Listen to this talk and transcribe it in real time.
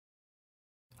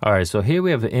Alright, so here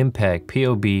we have the Impact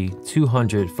POB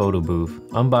 200 photo booth.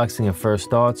 Unboxing and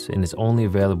first thoughts, and it's only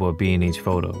available at B&H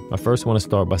Photo. I first want to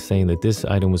start by saying that this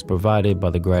item was provided by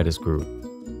the Gratis Group.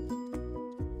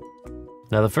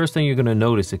 Now the first thing you're going to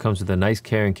notice, it comes with a nice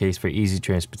carrying case for easy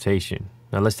transportation.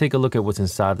 Now let's take a look at what's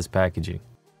inside this packaging.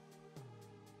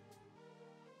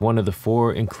 One of the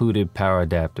 4 included power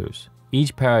adapters.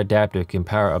 Each power adapter can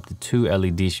power up to 2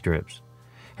 LED strips.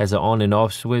 Has an on and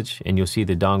off switch, and you'll see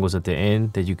the dongles at the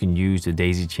end that you can use to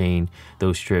daisy chain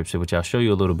those strips, which I'll show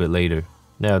you a little bit later.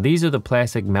 Now these are the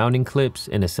plastic mounting clips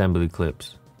and assembly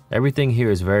clips. Everything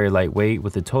here is very lightweight,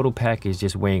 with the total package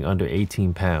just weighing under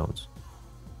 18 pounds.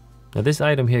 Now this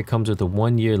item here comes with a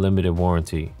 1-year limited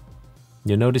warranty.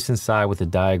 You'll notice inside with the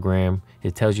diagram,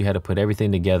 it tells you how to put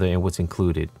everything together and what's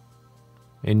included.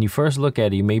 And you first look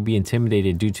at it, you may be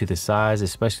intimidated due to the size,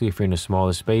 especially if you're in a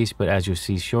smaller space, but as you'll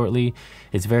see shortly,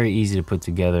 it's very easy to put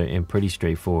together and pretty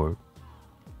straightforward.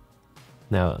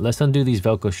 Now let's undo these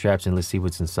Velcro straps and let's see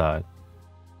what's inside.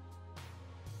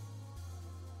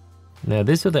 Now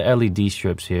these are the LED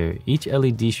strips here. Each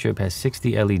LED strip has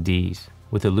 60 LEDs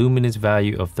with a luminance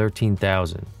value of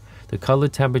 13,000. The color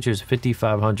temperature is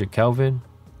 5500 Kelvin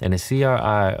and a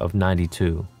CRI of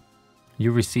 92.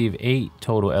 You receive 8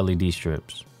 total LED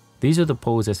strips. These are the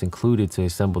poles that's included to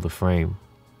assemble the frame.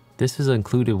 This is an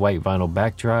included white vinyl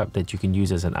backdrop that you can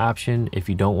use as an option if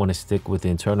you don't want to stick with the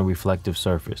internal reflective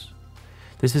surface.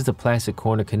 This is the plastic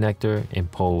corner connector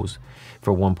and poles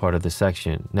for one part of the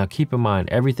section. Now keep in mind,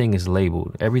 everything is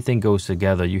labeled. Everything goes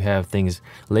together. You have things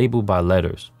labeled by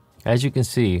letters. As you can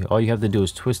see, all you have to do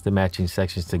is twist the matching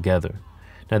sections together.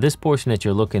 Now this portion that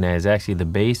you're looking at is actually the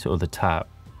base or the top.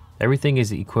 Everything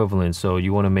is equivalent, so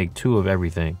you want to make 2 of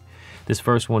everything. This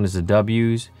first one is the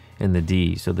W's and the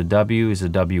D's. So the W is the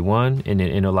W1 and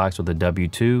it interlocks with the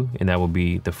W2, and that will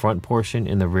be the front portion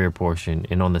and the rear portion.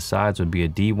 And on the sides would be a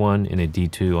D1 and a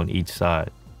D2 on each side.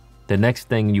 The next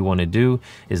thing you want to do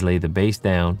is lay the base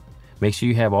down. Make sure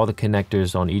you have all the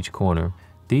connectors on each corner.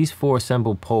 These 4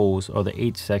 assembled poles are the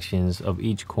 8 sections of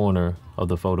each corner of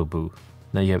the photo booth.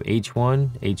 Now you have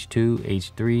H1, H2,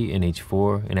 H3, and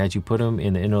H4, and as you put them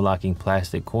in the interlocking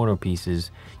plastic corner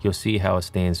pieces, you'll see how it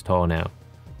stands tall now.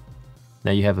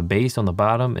 Now you have a base on the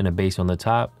bottom and a base on the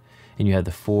top, and you have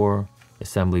the 4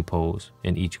 assembly poles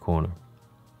in each corner.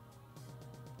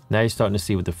 Now you're starting to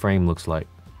see what the frame looks like.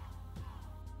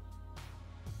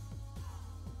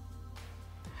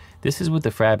 This is with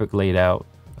the fabric laid out.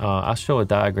 I'll show a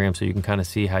diagram so you can kind of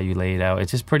see how you lay it out.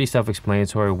 It's just pretty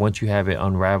self-explanatory. Once you have it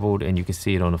unraveled and you can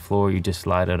see it on the floor, you just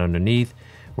slide it underneath,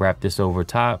 wrap this over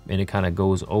top, and it kind of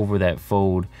goes over that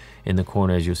fold in the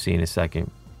corner, as you'll see in a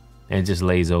second. And it just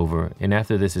lays over. And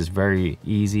after this, is very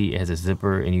easy. It has a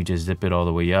zipper and you just zip it all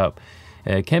the way up.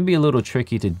 It can be a little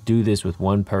tricky to do this with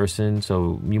one person,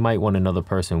 so you might want another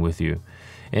person with you.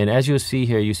 And as you'll see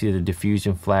here, you see the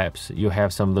diffusion flaps. You'll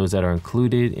have some of those that are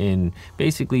included, and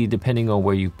basically depending on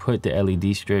where you put the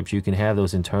LED strips, you can have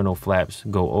those internal flaps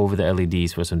go over the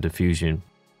LEDs for some diffusion.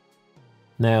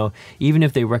 Now, even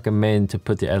if they recommend to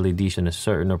put the LEDs in a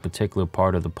certain or particular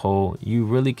part of the pole, you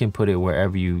really can put it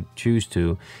wherever you choose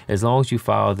to. As long as you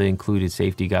follow the included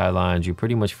safety guidelines, you're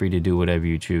pretty much free to do whatever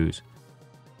you choose.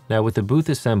 Now with the booth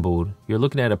assembled, you're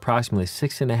looking at approximately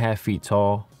 6.5 feet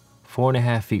tall,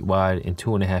 4.5 feet wide, and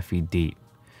 2.5 feet deep.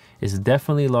 It's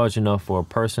definitely large enough for a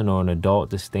person or an adult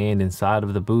to stand inside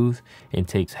of the booth and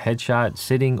take headshots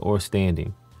sitting or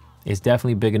standing. It's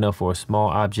definitely big enough for a small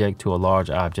object to a large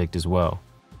object as well.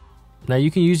 Now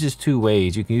you can use this 2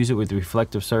 ways. You can use it with the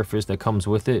reflective surface that comes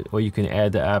with it, or you can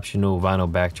add the optional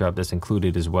vinyl backdrop that's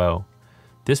included as well.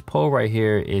 This pole right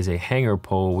here is a hanger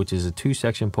pole, which is a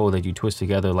 2-section pole that you twist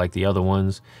together like the other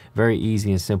ones. Very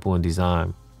easy and simple in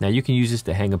design. Now you can use this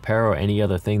to hang apparel or any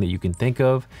other thing that you can think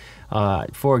of.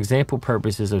 For example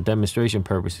purposes or demonstration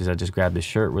purposes, I just grabbed the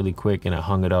shirt really quick and I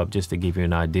hung it up just to give you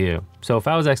an idea. So if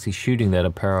I was actually shooting that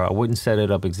apparel, I wouldn't set it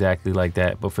up exactly like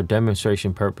that, but for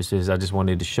demonstration purposes, I just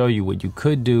wanted to show you what you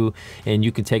could do, and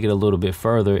you can take it a little bit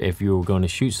further if you were going to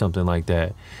shoot something like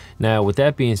that. Now with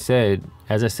that being said,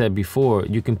 as I said before,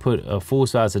 you can put a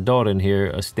full-size adult in here,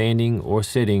 a standing or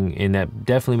sitting, and that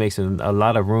definitely makes a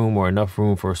lot of room, or enough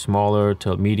room for smaller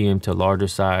to medium to larger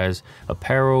size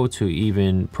apparel to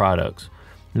even products.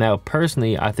 Now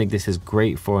personally, I think this is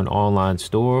great for an online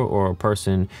store or a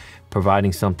person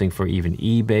providing something for even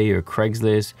eBay or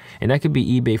Craigslist, and that could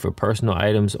be eBay for personal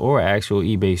items or actual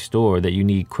eBay store that you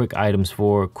need quick items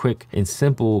for, quick and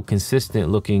simple, consistent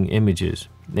looking images.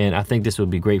 And I think this would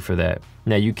be great for that.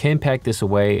 Now you can pack this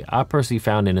away. I personally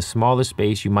found in a smaller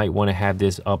space, you might want to have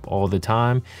this up all the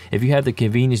time. If you have the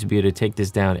convenience to be able to take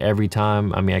this down every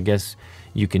time, I mean, I guess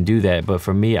you can do that. But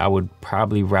for me, I would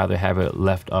probably rather have it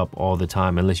left up all the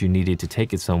time unless you needed to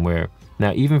take it somewhere.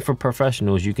 Now, even for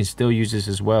professionals, you can still use this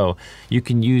as well. You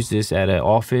can use this at an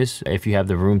office if you have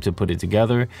the room to put it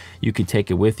together. You can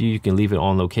take it with you. You can leave it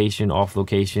on location, off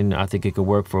location. I think it could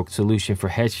work for a solution for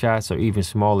headshots or even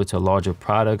smaller to larger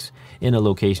products in a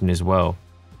location as well.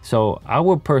 So I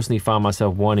would personally find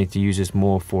myself wanting to use this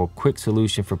more for a quick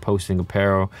solution for posting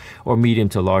apparel or medium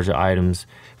to larger items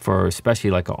for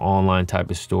especially like an online type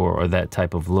of store or that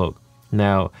type of look.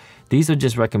 Now, these are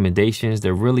just recommendations.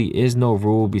 There really is no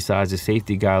rule besides the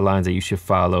safety guidelines that you should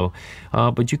follow,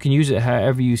 but you can use it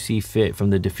however you see fit, from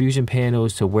the diffusion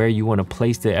panels to where you want to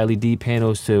place the LED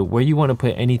panels to where you want to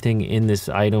put anything in this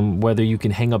item, whether you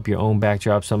can hang up your own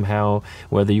backdrop somehow,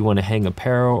 whether you want to hang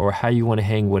apparel or how you want to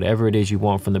hang whatever it is you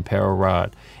want from the apparel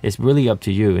rod. It's really up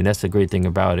to you, and that's the great thing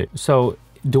about it. So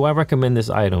do I recommend this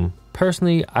item?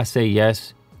 Personally, I say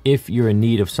yes, if you're in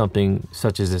need of something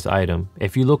such as this item.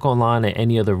 If you look online at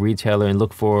any other retailer and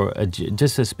look for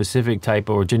just a specific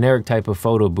type or generic type of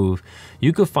photo booth,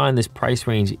 you could find this price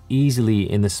range easily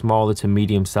in the smaller to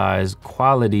medium size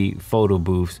quality photo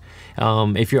booths.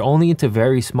 If you're only into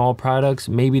very small products,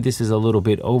 maybe this is a little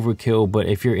bit overkill, but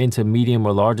if you're into medium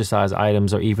or larger size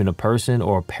items or even a person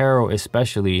or apparel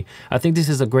especially, I think this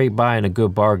is a great buy and a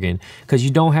good bargain, because you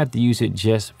don't have to use it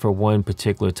just for one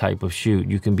particular type of shoot.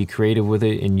 You can be creative with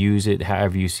it and use it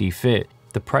however you see fit.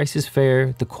 The price is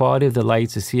fair, the quality of the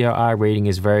lights, the CRI rating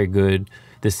is very good,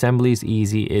 the assembly is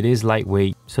easy, it is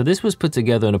lightweight. So this was put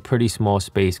together in a pretty small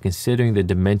space considering the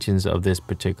dimensions of this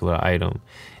particular item.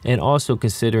 And also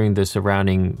considering the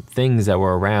surrounding things that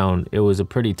were around, it was a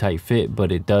pretty tight fit,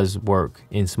 but it does work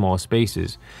in small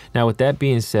spaces. Now with that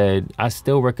being said, I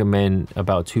still recommend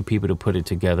about 2 people to put it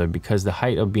together, because the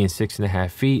height of being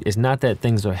 6.5 feet is not that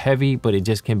things are heavy, but it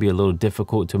just can be a little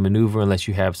difficult to maneuver unless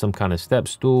you have some kind of step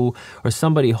stool or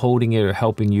somebody holding it or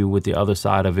helping you with the other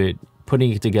side of it,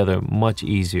 putting it together much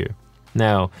easier.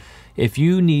 Now, if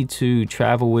you need to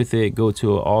travel with it, go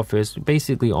to an office,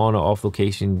 basically on or off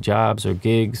location jobs or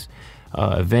gigs,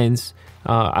 events,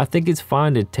 I think it's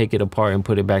fine to take it apart and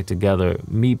put it back together.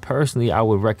 Me personally, I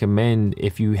would recommend,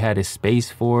 if you had a space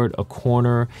for it, a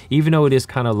corner, even though it is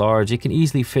kind of large, it can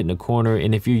easily fit in a corner.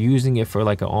 And if you're using it for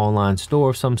like an online store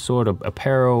of some sort of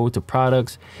apparel to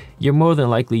products, you're more than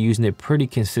likely using it pretty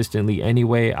consistently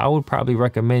anyway. I would probably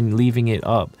recommend leaving it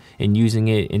up and using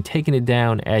it and taking it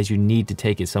down as you need to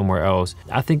take it somewhere else.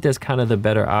 I think that's kind of the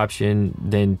better option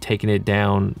than taking it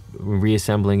down,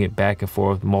 reassembling it back and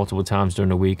forth multiple times during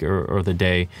the week or the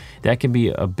day. That can be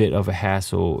a bit of a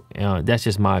hassle. That's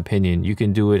just my opinion. You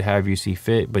can do it however you see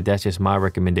fit, but that's just my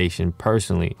recommendation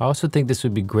personally. I also think this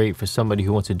would be great for somebody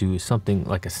who wants to do something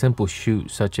like a simple shoot,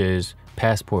 such as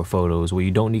passport photos, where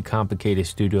you don't need complicated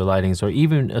studio lightings or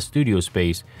even a studio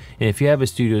space. And if you have a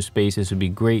studio space, this would be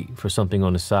great for something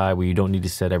on the side where you don't need to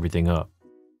set everything up.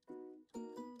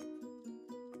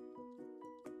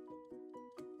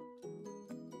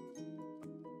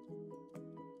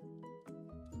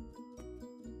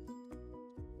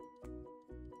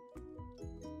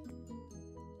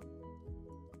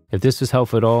 If this was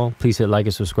helpful at all, please hit like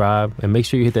and subscribe, and make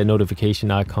sure you hit that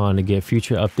notification icon to get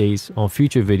future updates on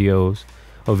future videos,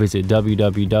 or visit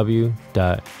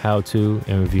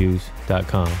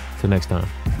www.howtoandreviews.com. Till next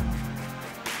time.